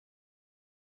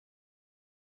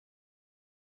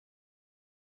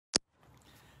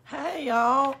Hey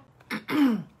y'all,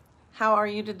 how are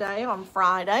you today on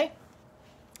Friday?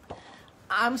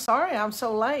 I'm sorry I'm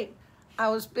so late. I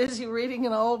was busy reading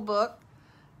an old book,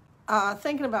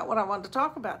 thinking about what I wanted to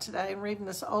talk about today, and reading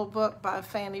this old book by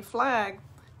Fannie Flagg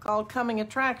called Coming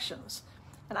Attractions.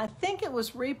 And I think it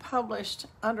was republished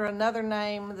under another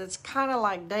name that's kind of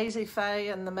like Daisy Fay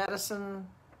and the Medicine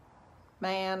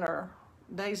Man, or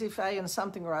Daisy Fay and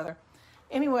something or other.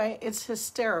 Anyway, it's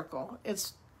hysterical.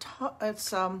 It's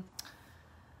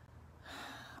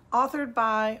authored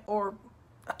by or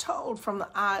told from the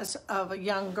eyes of a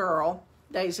young girl,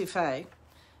 Daisy Fay,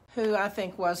 who I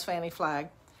think was Fannie Flagg.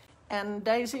 And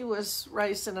Daisy was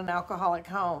raised in an alcoholic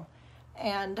home.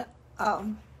 And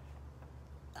I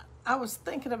was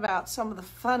thinking about some of the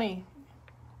funny,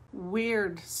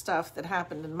 weird stuff that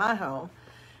happened in my home.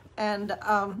 And,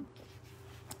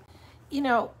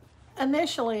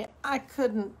 initially I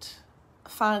couldn't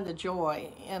find the joy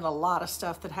in a lot of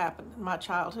stuff that happened in my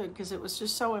childhood because it was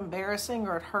just so embarrassing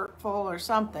or hurtful or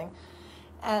something.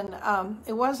 And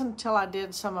it wasn't until I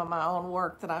did some of my own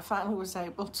work that I finally was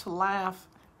able to laugh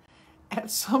at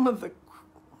some of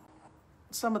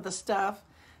the stuff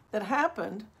that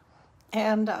happened.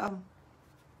 And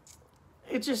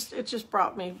it just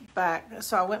brought me back.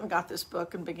 So I went and got this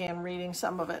book and began reading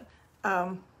some of it.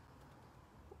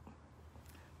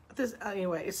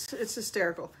 Anyway, it's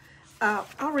hysterical.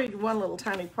 I'll read one little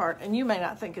tiny part, and you may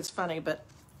not think it's funny, but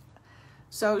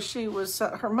so she was,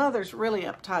 her mother's really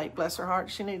uptight, bless her heart.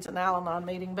 She needs an Al-Anon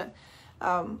meeting, but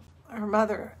her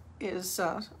mother is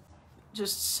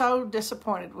just so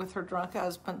disappointed with her drunk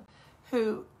husband,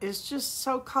 who is just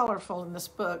so colorful in this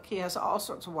book. He has all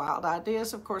sorts of wild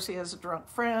ideas. Of course, he has a drunk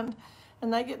friend,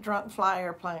 and they get drunk, fly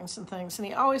airplanes and things, and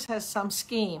he always has some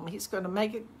scheme. He's going to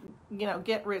make it,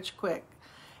 get rich quick.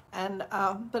 And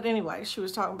but anyway, she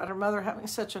was talking about her mother having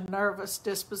such a nervous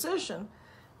disposition.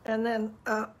 And then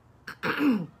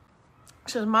she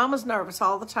says, Mama's nervous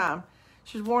all the time.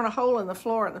 She's worn a hole in the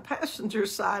floor in the passenger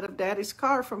side of Daddy's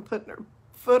car from putting her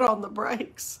foot on the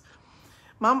brakes.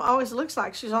 Mama always looks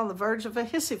like she's on the verge of a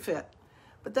hissy fit.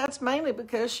 But that's mainly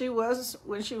because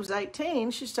when she was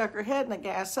 18, she stuck her head in a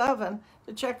gas oven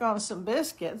to check on some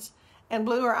biscuits and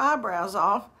blew her eyebrows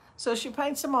off, so she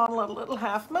paints them on little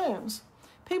half moons.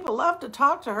 People love to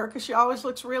talk to her because she always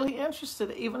looks really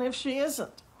interested, even if she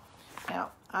isn't. Now,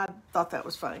 I thought that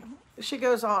was funny. She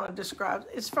goes on and describes,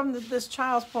 it's from this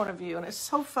child's point of view, and it's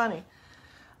so funny.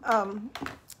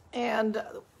 And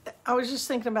I was just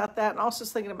thinking about that, and also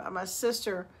thinking about my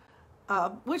sister,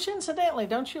 which incidentally,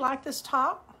 don't you like this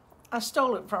top? I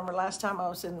stole it from her last time I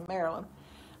was in Maryland.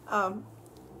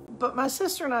 But my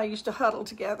sister and I used to huddle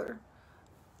together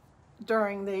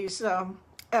during these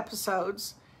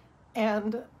episodes.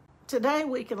 And today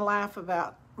we can laugh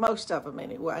about most of them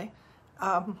anyway.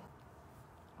 God,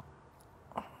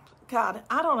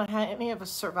 I don't know how any of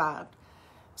us survived.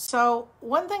 So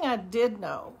one thing I did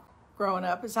know growing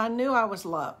up is I knew I was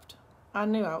loved. I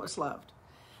knew I was loved.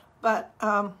 But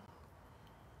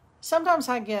sometimes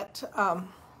I get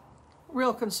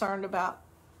real concerned about,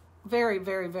 very,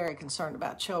 very, very concerned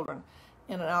about children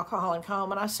in an alcoholic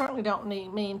home. And I certainly don't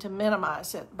mean to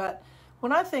minimize it, but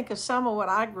when I think of some of what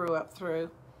I grew up through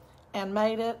and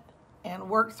made it and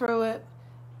worked through it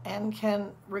and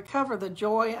can recover the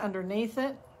joy underneath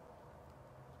it,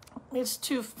 it's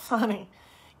too funny.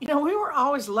 We were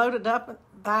always loaded up in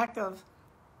the back of,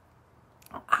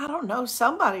 I don't know,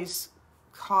 somebody's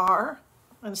car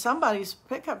and somebody's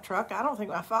pickup truck. I don't think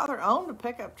my father owned a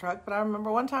pickup truck, but I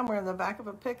remember one time we were in the back of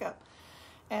a pickup.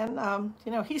 And,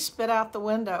 he spit out the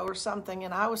window or something,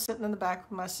 and I was sitting in the back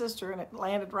with my sister, and it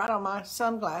landed right on my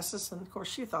sunglasses. And, of course,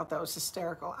 she thought that was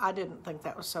hysterical. I didn't think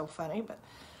that was so funny, but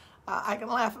I can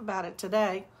laugh about it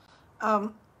today. I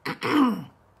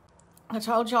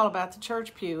told y'all about the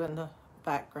church pew in the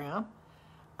background.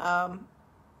 And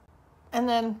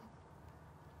then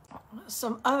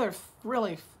some other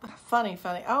really funny.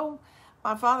 Oh,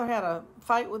 my father had a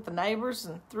fight with the neighbors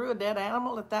and threw a dead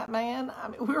animal at that man. I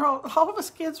mean, all of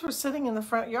us kids were sitting in the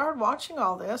front yard watching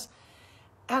all this.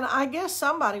 And I guess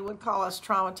somebody would call us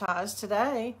traumatized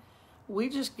today. We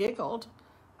just giggled.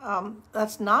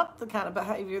 That's not the kind of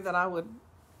behavior that I would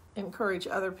encourage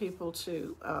other people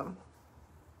to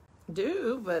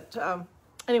do. But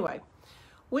anyway,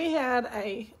 we had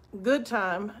a good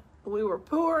time. We were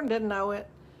poor and didn't know it.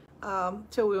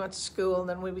 Till we went to school, and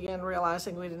then we began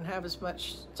realizing we didn't have as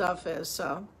much stuff as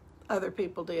other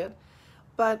people did.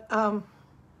 But, for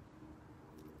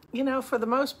the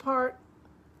most part,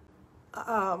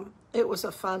 it was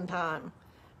a fun time.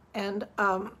 And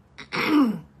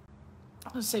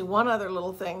let's see, one other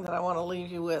little thing that I want to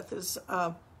leave you with is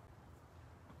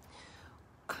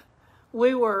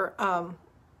we were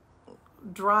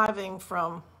driving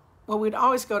from, well, we'd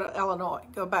always go to Illinois,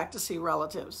 go back to see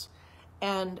relatives.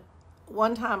 And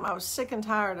one time I was sick and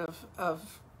tired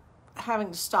of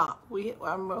having to stop.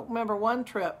 I remember one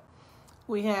trip,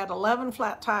 we had 11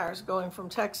 flat tires going from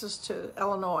Texas to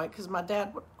Illinois because my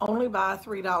dad would only buy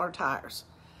 $3 tires.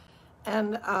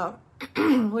 And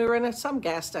we were in some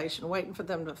gas station waiting for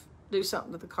them to do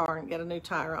something to the car and get a new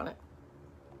tire on it.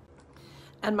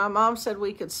 And my mom said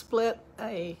we could split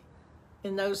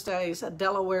in those days, a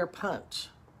Delaware punch.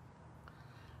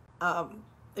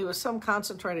 It was some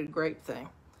concentrated grape thing.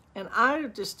 And I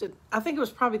think it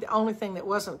was probably the only thing that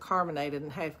wasn't carbonated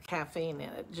and had caffeine in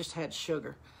it. It just had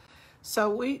sugar. So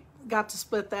we got to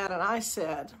split that, and I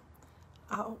said,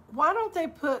 why don't they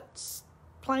put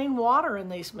plain water in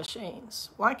these machines?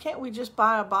 Why can't we just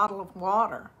buy a bottle of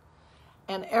water?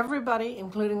 And everybody,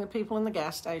 including the people in the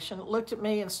gas station, looked at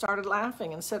me and started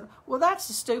laughing and said, well, that's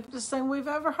the stupidest thing we've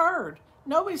ever heard.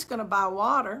 Nobody's going to buy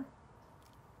water.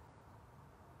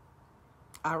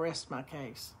 I rest my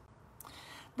case.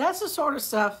 That's the sort of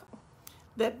stuff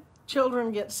that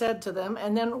children get said to them.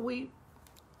 And then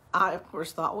I, of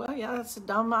course, thought, well, yeah, that's a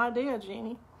dumb idea,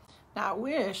 Jeanie. Now, I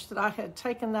wish that I had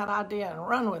taken that idea and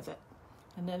run with it.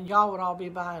 And then y'all would all be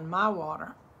buying my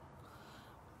water.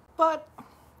 But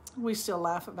we still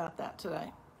laugh about that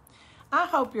today. I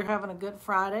hope you're having a good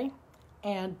Friday.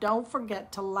 And don't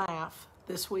forget to laugh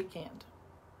this weekend.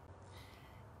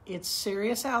 It's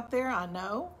serious out there, I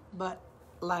know, but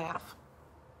laugh.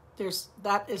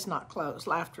 That is not closed.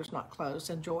 Laughter is not closed,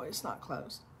 and joy is not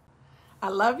closed. I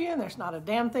love you, and there's not a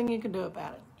damn thing you can do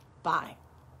about it. Bye.